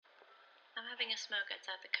having a smoke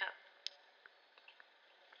outside the cup.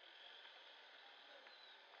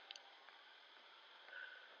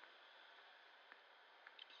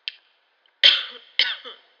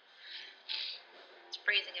 It's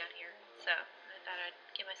freezing out here, so I thought I'd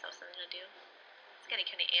give myself something to do. It's getting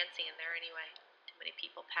kind of antsy in there anyway. Too many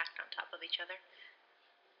people packed on top of each other.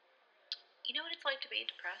 You know what it's like to be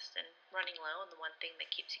depressed and running low on the one thing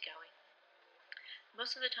that keeps you going?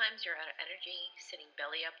 Most of the times you're out of energy, sitting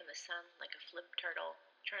belly up in the sun like a flip turtle,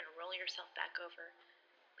 trying to roll yourself back over,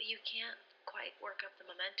 but you can't quite work up the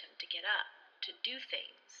momentum to get up, to do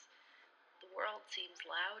things. The world seems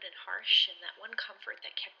loud and harsh, and that one comfort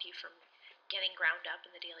that kept you from getting ground up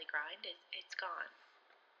in the daily grind, it's gone.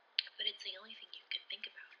 But it's the only thing you can think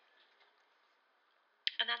about.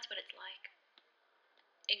 And that's what it's like.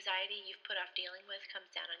 Anxiety you've put off dealing with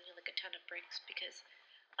comes down on you like a ton of bricks because,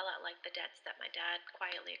 a lot like the debts that my dad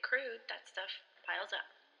quietly accrued, that stuff piles up.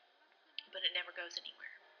 But it never goes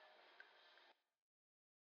anywhere.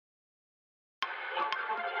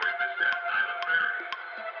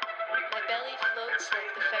 My belly floats like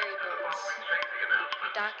the ferry boats,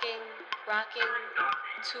 docking, rocking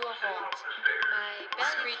to a halt. My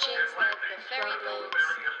belly screeching like the ferry boats,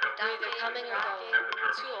 either coming or going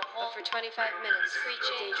to a halt. But for 25 minutes,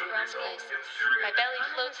 screeching, grumbling. My belly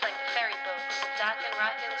floats like the ferry boats, docking,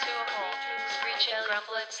 rocking to a halt. Screeching,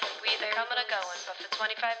 grumbling, we either coming or going. But for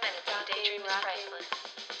 25 minutes, the daydream is priceless.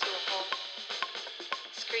 To a halt.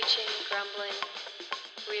 Screeching, grumbling,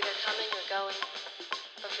 we're either coming or going.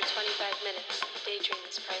 But for 25 minutes, the daydream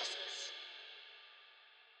is priceless.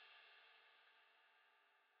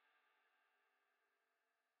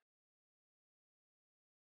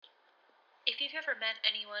 If you've ever met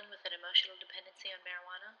anyone with an emotional dependency on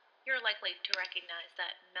marijuana, you're likely to recognize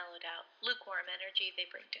that mellowed out, lukewarm energy they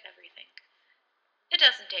bring to everything. It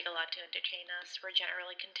doesn't take a lot to entertain us. We're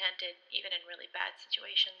generally contented, even in really bad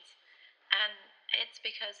situations. And it's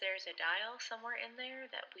because there's a dial somewhere in there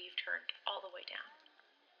that we've turned all the way down.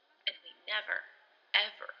 And we never,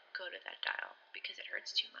 ever go to that dial because it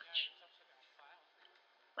hurts too much.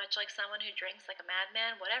 Much like someone who drinks like a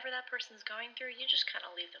madman, whatever that person's going through, you just kind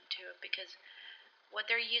of leave them to it because what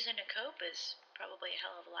they're using to cope is probably a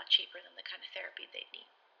hell of a lot cheaper than the kind of therapy they'd need.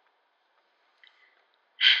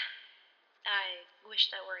 I wish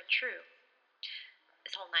that weren't true.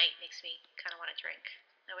 This whole night makes me kind of want to drink.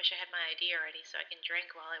 I wish I had my ID already so I can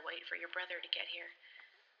drink while I wait for your brother to get here.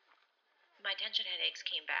 My tension headaches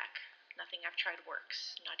came back. Nothing I've tried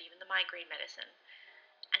works, not even the migraine medicine.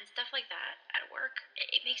 And stuff like that at work,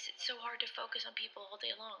 it makes it so hard to focus on people all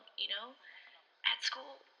day long, you know? At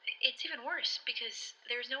school, it's even worse because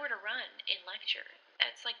there's nowhere to run in lecture.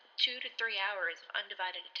 It's like 2 to 3 hours of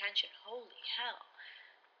undivided attention. Holy hell.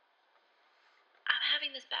 I'm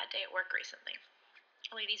having this bad day at work recently.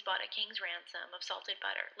 Ladies bought a king's ransom of salted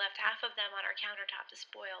butter, left half of them on our countertop to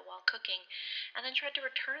spoil while cooking, and then tried to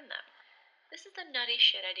return them. This is the nutty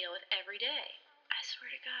shit I deal with every day. I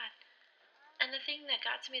swear to God. And the thing that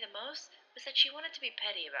got to me the most was that she wanted to be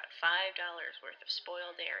petty about $5 worth of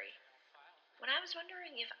spoiled dairy. When I was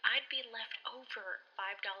wondering if I'd be left over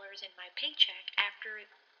 $5 in my paycheck after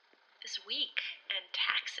this week and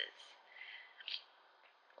taxes.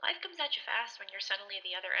 Life comes at you fast when you're suddenly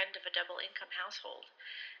the other end of a double income household.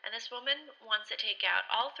 And this woman wants to take out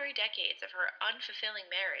all 3 decades of her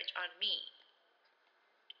unfulfilling marriage on me.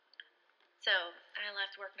 So, I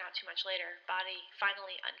left work not too much later, body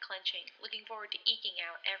finally unclenching, looking forward to eking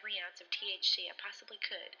out every ounce of THC I possibly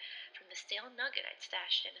could from the stale nugget I'd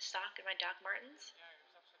stashed in a sock in my Doc Martens.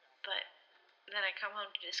 But then I come home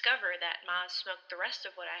to discover that Ma smoked the rest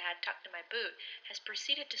of what I had tucked in my boot, has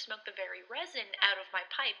proceeded to smoke the very resin out of my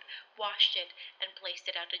pipe, washed it, and placed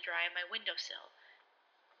it out to dry on my windowsill.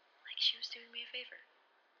 Like she was doing me a favor.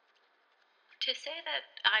 To say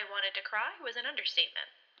that I wanted to cry was an understatement.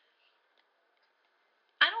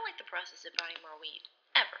 I don't like the process of buying more weed.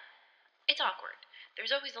 Ever. It's awkward.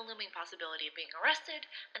 There's always the looming possibility of being arrested,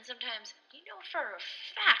 and sometimes you know for a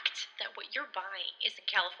fact that what you're buying isn't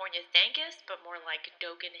California's dankest, but more like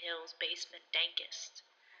Dogan Hill's basement dankest.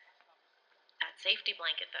 That safety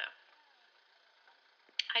blanket, though.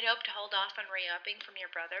 I'd hoped to hold off on re-upping from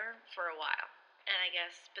your brother for a while. And I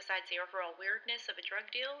guess, besides the overall weirdness of a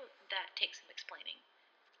drug deal, that takes some explaining.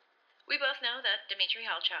 We both know that Dmitri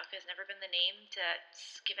Halchuk has never been the name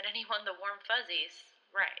that's given anyone the warm fuzzies.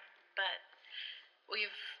 Right. But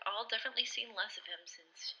we've all definitely seen less of him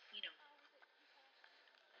since,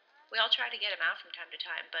 we all try to get him out from time to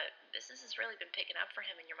time, but business has really been picking up for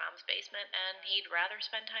him in your mom's basement, and he'd rather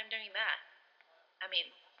spend time doing that. I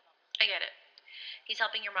mean, I get it. He's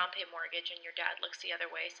helping your mom pay mortgage, and your dad looks the other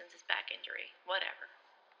way since his back injury. Whatever.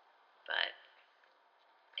 But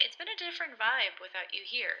different vibe without you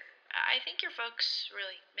here. I think your folks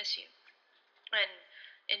really miss you. And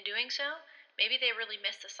in doing so, maybe they really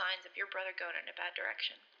miss the signs of your brother going in a bad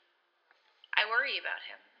direction. I worry about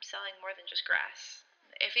him selling more than just grass.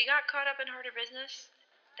 If he got caught up in harder business,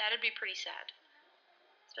 that'd be pretty sad,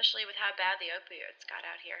 especially with how bad the opioids got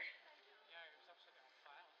out here.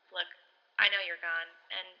 Look, I know you're gone,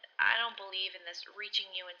 and I don't believe in this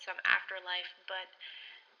reaching you in some afterlife, but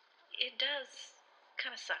it does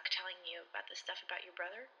kind of suck telling you about this stuff about your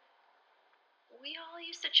brother. We all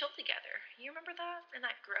used to chill together. You remember that? In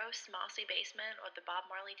that gross, mossy basement with the Bob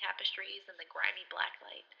Marley tapestries and the grimy black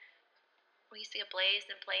light. We used to get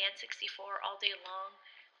blazed and play N64 all day long.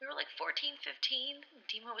 We were like 14, 15.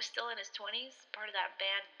 Dima was still in his 20s, part of that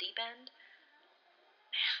band Deep End.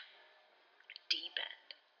 Deep End.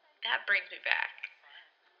 That brings me back.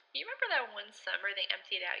 You remember that one summer they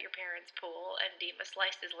emptied out your parents' pool and Dima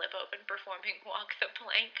sliced his lip open performing Walk the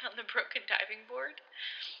Plank on the broken diving board?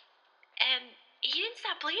 And he didn't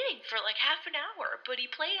stop bleeding for like half an hour, but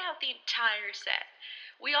he played out the entire set.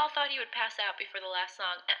 We all thought he would pass out before the last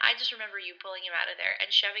song, and I just remember you pulling him out of there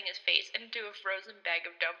and shoving his face into a frozen bag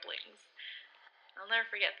of dumplings. I'll never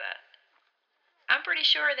forget that. I'm pretty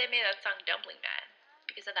sure they made that song Dumpling Man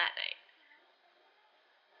because of that night.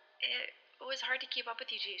 It was hard to keep up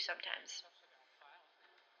with you two sometimes.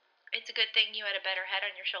 It's a good thing you had a better head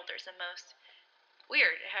on your shoulders than most.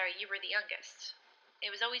 Weird how you were the youngest.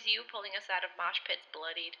 It was always you pulling us out of mosh pits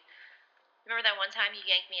bloodied. Remember that one time you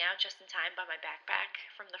yanked me out just in time by my backpack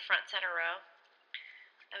from the front center row?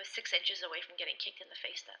 I was 6 inches away from getting kicked in the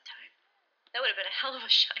face that time. That would have been a hell of a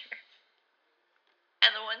shiner.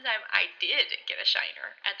 And the one time I did get a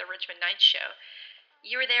shiner at the Richmond Nights show,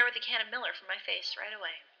 you were there with a can of Miller for my face right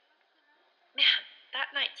away. Man, that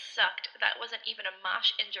night sucked. That wasn't even a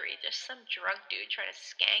mosh injury, just some drunk dude trying to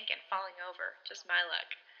skank and falling over. Just my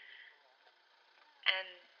luck.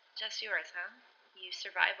 And just yours, huh? You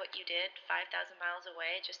survived what you did 5,000 miles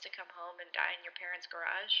away just to come home and die in your parents'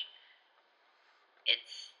 garage?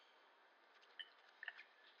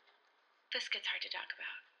 This gets hard to talk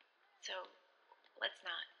about. So, let's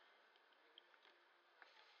not.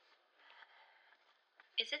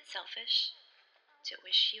 Is it selfish to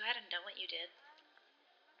wish you hadn't done what you did?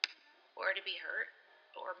 Or to be hurt?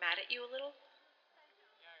 Or mad at you a little?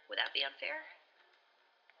 Would that be unfair?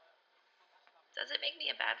 Does it make me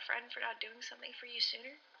a bad friend for not doing something for you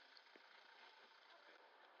sooner?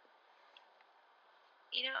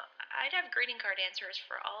 You know, I'd have greeting card answers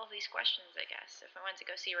for all of these questions, I guess, if I went to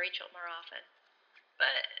go see Rachel more often.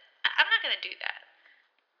 But I'm not going to do that.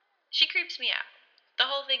 She creeps me out. The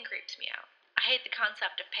whole thing creeps me out. I hate the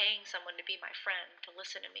concept of paying someone to be my friend, to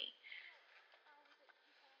listen to me.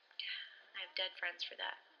 I have dead friends for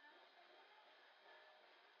that.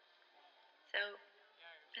 So,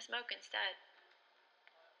 I smoke instead.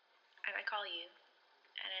 And I call you,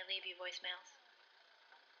 and I leave you voicemails.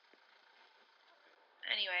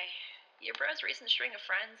 Anyway, your bro's recent string of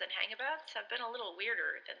friends and hangabouts have been a little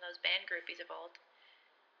weirder than those band groupies of old.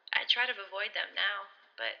 I try to avoid them now,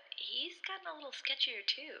 but he's gotten a little sketchier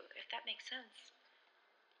too, if that makes sense.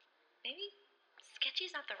 Maybe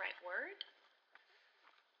sketchy's not the right word?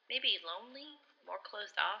 Maybe lonely, more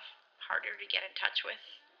closed off, harder to get in touch with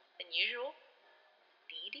than usual?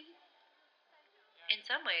 Needy? In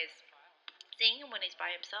some ways, seeing him when he's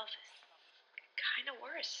by himself is kind of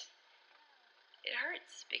worse. It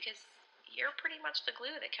hurts because you're pretty much the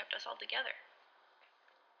glue that kept us all together.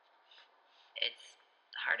 It's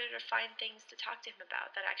harder to find things to talk to him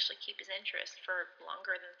about that actually keep his interest for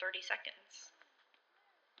longer than 30 seconds.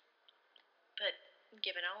 But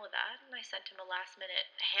given all of that, I sent him a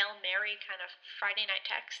last-minute Hail Mary kind of Friday night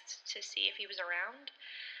text to see if he was around.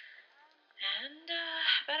 And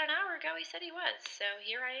about an hour ago he said he was, so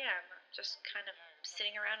here I am, just kind of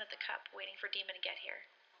sitting around at the cup waiting for Demon to get here.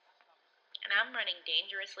 And I'm running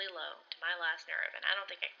dangerously low to my last nerve, and I don't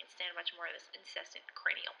think I can stand much more of this incessant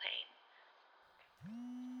cranial pain.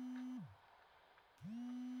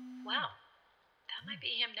 Wow, that might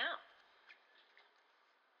be him now.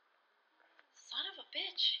 Son of a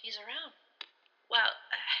bitch, he's around. Well,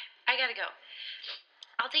 I gotta go.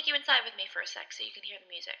 I'll take you inside with me for a sec so you can hear the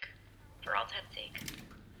music. For all time's sake.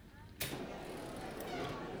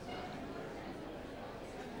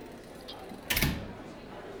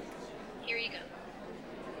 Here you go.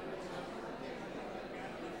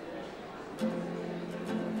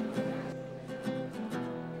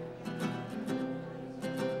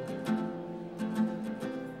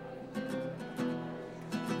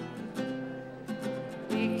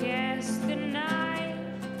 We kissed goodnight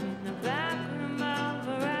in the back room of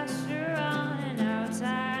a restaurant, and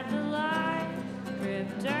outside the light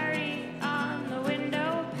dripped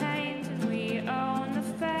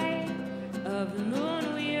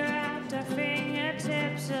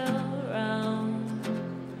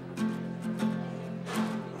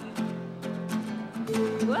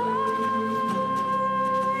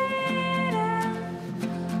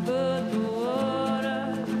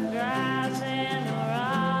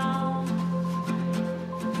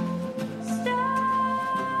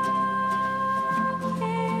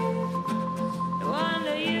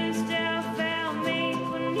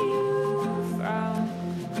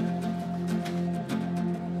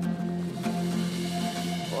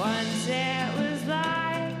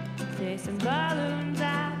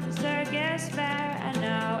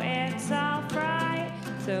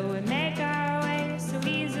So we make our way so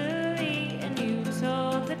easily, and you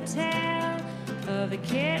told the tale of the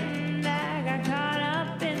kitten